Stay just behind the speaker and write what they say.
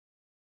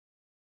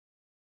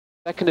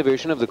Second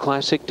division of the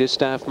Classic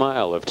Distaff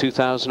Mile of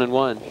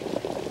 2001.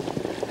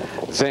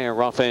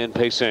 They're off and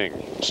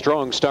pacing.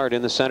 Strong start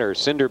in the center.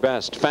 Cinder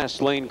Best,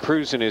 fast lane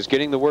cruising, is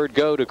getting the word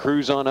go to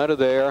cruise on out of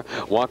there.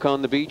 Walk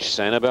on the beach.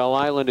 Sanibel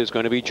Island is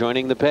going to be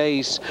joining the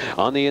pace.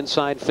 On the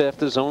inside,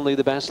 fifth is Only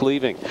the Best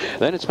leaving.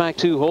 Then it's back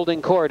to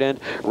Holding Court, and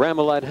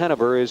Ramelette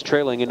Hanover is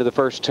trailing into the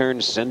first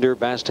turn. Cinder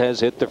Best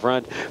has hit the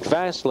front.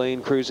 Fast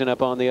lane cruising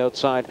up on the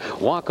outside.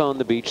 Walk on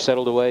the beach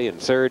settled away in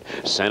third.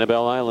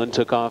 Sanibel Island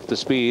took off the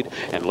speed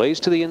and lays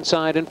to the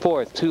inside in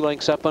fourth. 2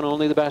 lengths up on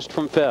Only the Best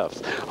from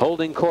fifth.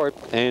 Holding Court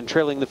and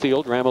trailing the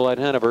field, Ramelette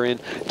Hanover in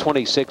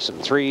 26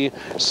 and 3.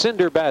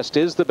 Cinder Best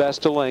is the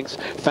best of lengths.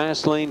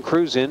 Fast lane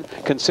cruising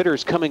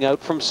considers coming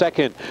out from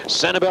second.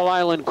 Sanibel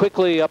Island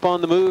quickly up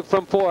on the move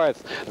from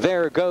fourth.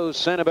 There goes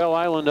Sanibel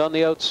Island on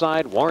the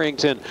outside.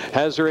 Warrington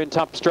has her in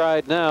top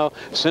stride now.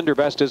 Cinder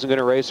Best isn't going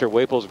to race her.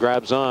 Waples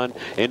grabs on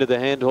into the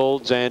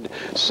handholds, and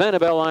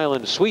Sanibel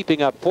Island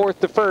sweeping up fourth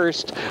to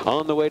first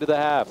on the way to the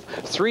half.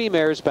 3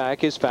 mares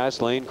back is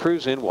Fast Lane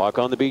Cruisin'. Walk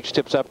on the Beach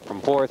tips up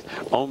from fourth.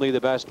 Only the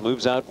Best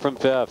moves out from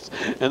fifth.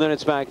 And then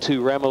it's back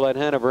to Ramelette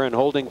Hanover and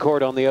Holding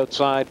Court on the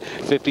outside.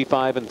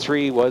 55 and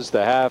 3 was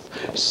the half.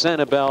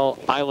 Sanibel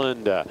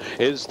Island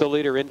is the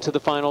leader into the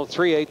final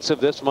 3/8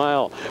 of this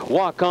mile.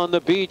 Walk on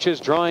the Beach is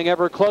drawing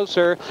ever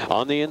closer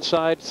on the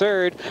inside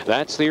third.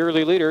 That's the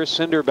early leader.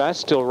 Cinder Best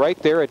still right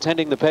there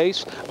attending the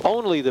pace.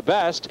 Only the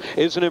Best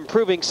is an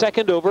improving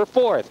second over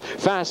fourth.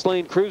 Fast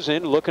Lane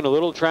Cruisin' looking a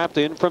little trapped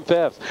in from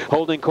fifth.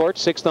 Holding Court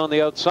sixth on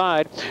the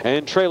outside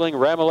and trailing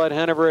Ramelette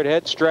Hanover at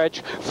head stretch.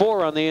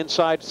 4 on the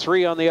inside,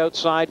 3 on the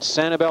outside.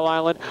 Sanibel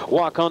Island,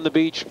 Walk on the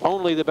Beach,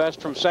 Only the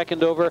Best from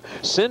second over.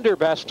 Cinder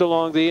Best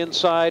along the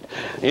inside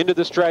into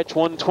the stretch.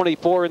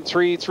 1:24 and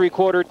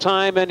 3/3/4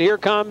 time, and here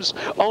comes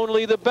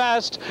Only the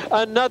Best.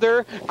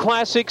 Another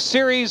Classic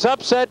Series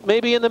upset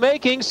maybe in the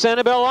making.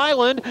 Sanibel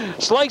Island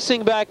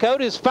slicing back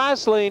out is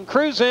Fast Lane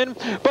Cruisin',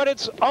 but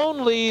it's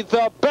Only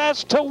the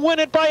Best to win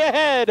it by a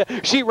head.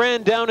 She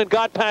ran down and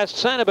got past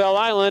Sanibel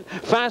Island.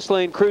 Fast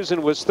Lane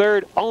Cruisin' was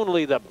third.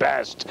 Only the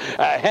Best,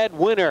 a head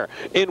winner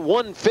in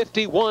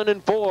 1:51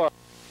 and 4.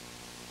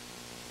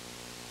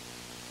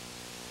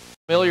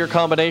 Familiar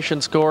combination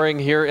scoring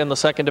here in the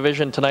second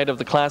division tonight of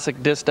the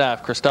Classic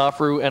Distaff.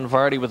 Christoforou and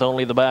Vardy with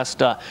Only the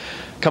Best.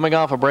 Coming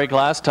off a break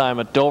last time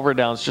at Dover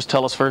Downs, just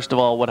tell us first of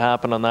all what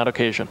happened on that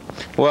occasion.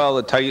 Well,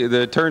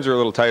 the turns are a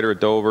little tighter at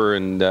Dover,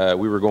 and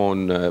we were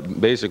going,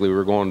 basically we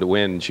were going to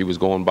win. She was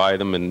going by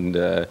them,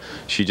 and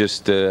she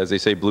just, as they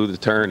say, blew the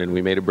turn, and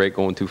we made a break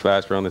going too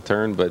fast around the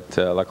turn, but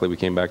luckily we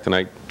came back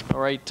tonight. All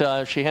right,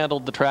 she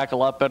handled the track a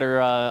lot better,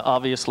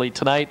 obviously,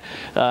 tonight.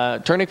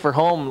 Turning for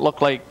home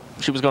looked like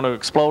she was going to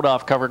explode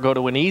off cover, go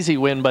to an easy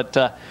win,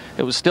 but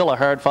it was still a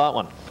hard-fought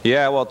one.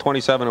 Yeah, well,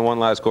 27 and 1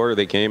 last quarter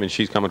they came, and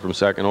she's coming from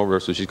second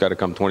over, so she's got to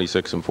come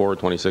 26 and 4,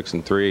 26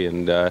 and 3,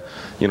 and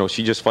you know,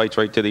 she just fights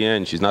right to the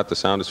end. She's not the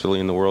soundest filly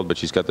in the world, but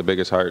she's got the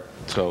biggest heart,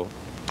 so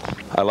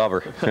I love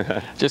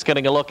her. Just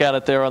getting a look at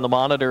it there on the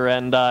monitor,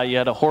 and you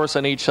had a horse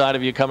on each side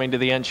of you coming to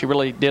the end. She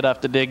really did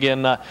have to dig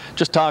in.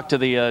 Just talk to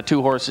the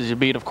 2 horses you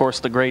beat. Of course,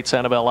 the great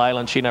Sanibel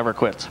Island. She never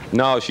quits.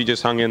 No, she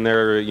just hung in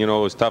there, you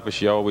know, as tough as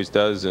she always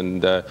does.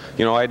 And,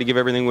 you know, I had to give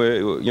everything,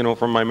 you know,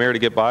 from my mare to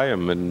get by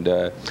him. And,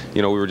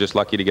 you know, we were just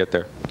lucky to get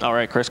there. All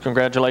right, Chris,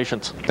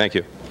 congratulations. Thank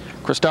you.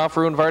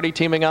 Christoforou and Vardy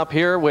teaming up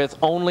here with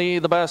Only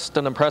the Best,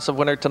 an impressive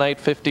winner tonight,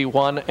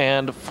 51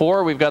 and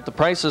 4. We've got the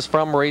prices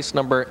from race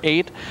number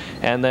 8,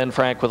 and then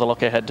Frank with a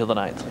look ahead to the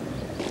 9th.